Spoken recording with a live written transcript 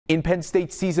In Penn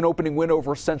State's season-opening win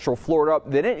over Central Florida,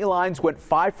 the Nittany Lions went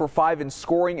 5 for 5 in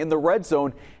scoring in the red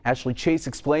zone. Ashley Chase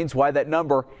explains why that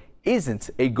number isn't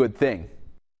a good thing.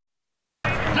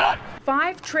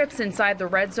 5 trips inside the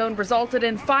red zone resulted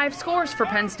in 5 scores for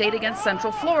Penn State against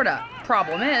Central Florida.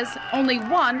 Problem is, only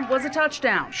 1 was a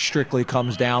touchdown. Strictly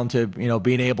comes down to,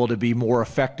 being able to be more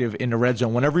effective in the red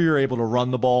zone. Whenever you're able to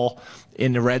run the ball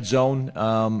in the red zone,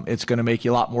 it's going to make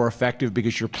you a lot more effective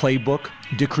because your playbook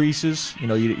decreases.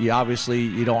 You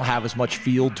obviously don't have as much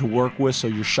field to work with, so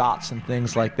your shots and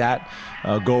things like that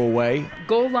go away.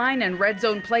 Goal line and red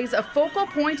zone plays a focal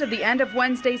point of the end of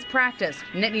Wednesday's practice.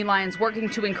 Nittany Lions working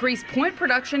to increase point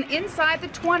production inside the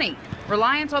 20,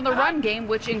 reliant on the run game,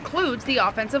 which includes the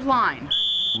offensive line.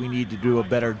 We need to do a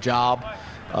better job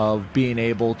of being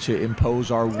able to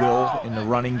impose our will in the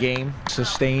running game,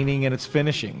 sustaining and it's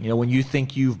finishing. When you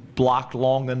think you've blocked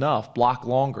long enough, block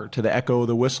longer to the echo of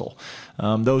the whistle,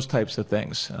 those types of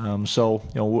things. So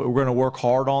we're going to work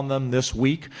hard on them this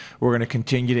week. We're going to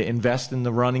continue to invest in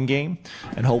the running game,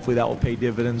 and hopefully that will pay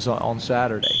dividends on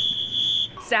Saturday.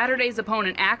 Saturday's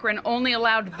opponent Akron only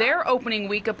allowed their opening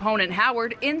week opponent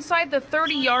Howard inside the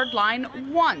 30-yard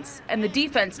line once, and the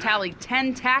defense tallied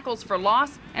 10 tackles for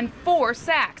loss and 4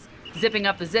 sacks. Zipping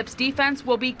up the Zips defense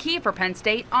will be key for Penn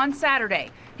State on Saturday.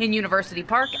 In University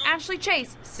Park, Ashley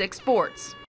Chase, 6 Sports.